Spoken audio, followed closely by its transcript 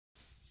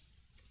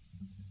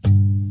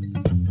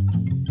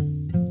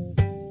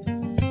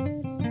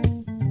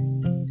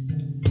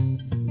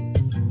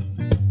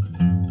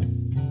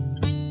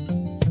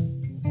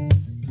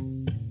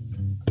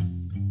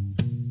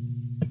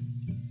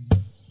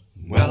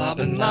I've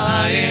been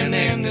lying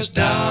in this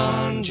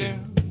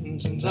dungeon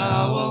since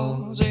I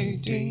was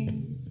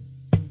 18.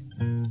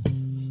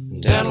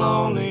 10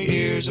 lonely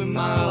years of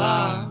my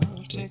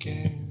life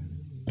taken.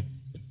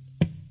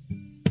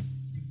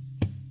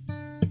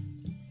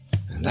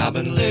 And I've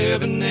been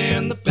living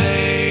in the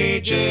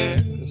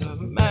pages of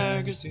a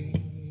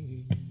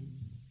magazine.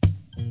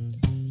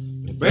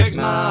 It breaks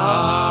my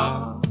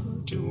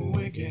heart to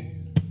awaken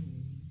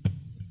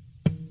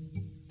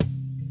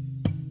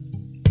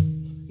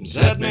and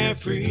set me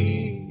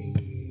free.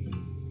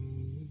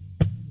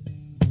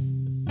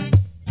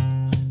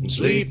 And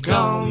sleep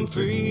come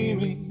free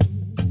me.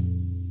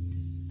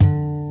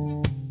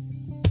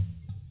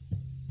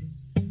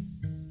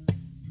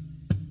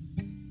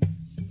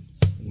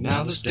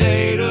 Now the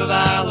state of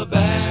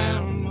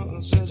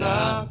Alabama says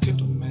I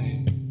killed a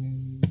man.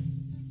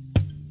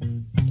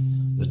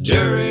 The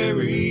jury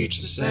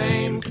reached the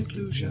same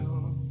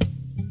conclusion.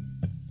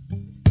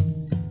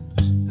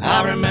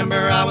 I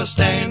remember I was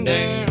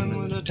standing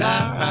with a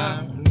tire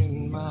iron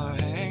in my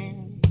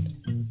hand.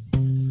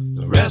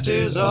 The rest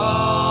is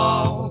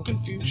all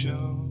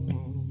confusion.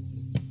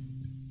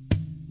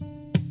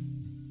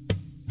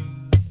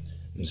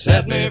 And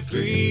set me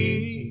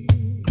free.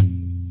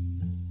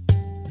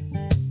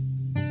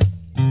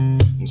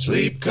 And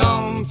sleep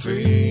come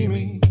free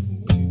me.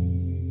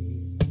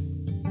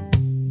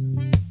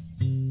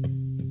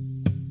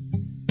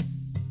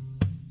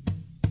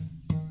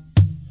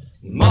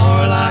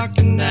 More like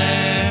an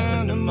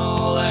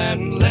animal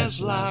and less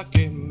like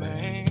a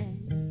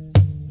man.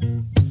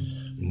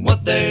 And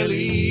what they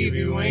leave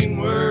you ain't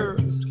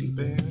worth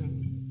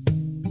keeping.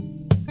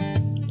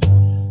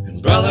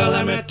 And brother,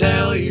 let me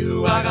tell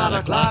you, I got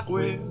a clock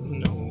with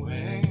no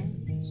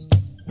hands.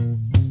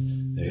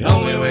 The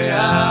only way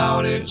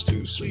out is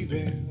through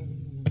sleeping.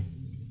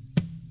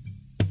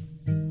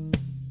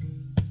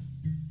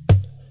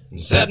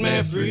 And set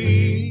me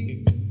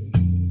free.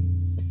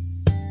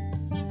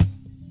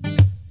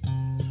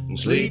 And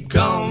sleep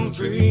come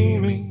free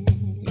me.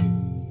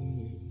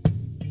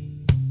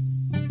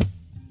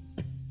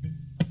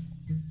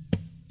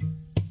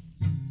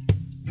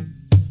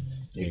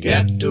 You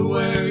get to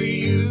where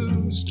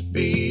you used to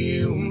be,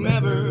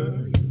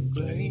 whomever you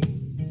blame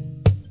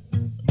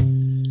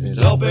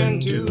is open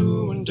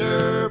to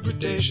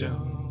interpretation.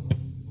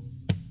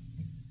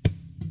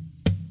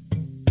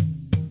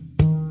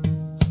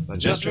 But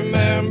just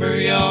remember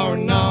your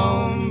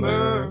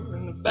number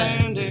and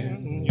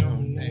abandon your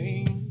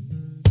name.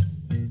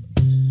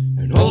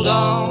 And hold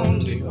on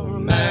to your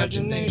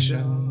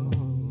imagination.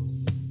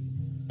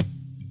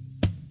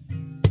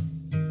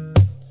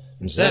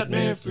 And set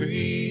me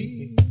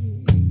free.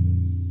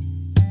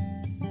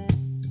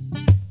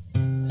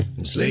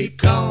 And sleep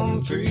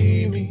come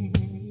free me.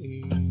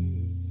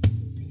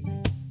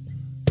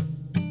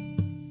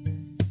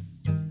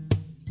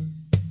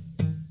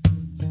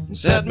 And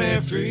set me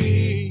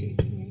free.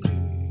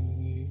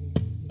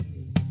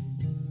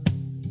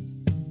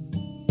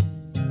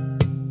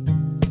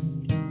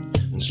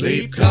 And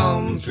sleep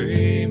come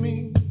free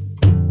me.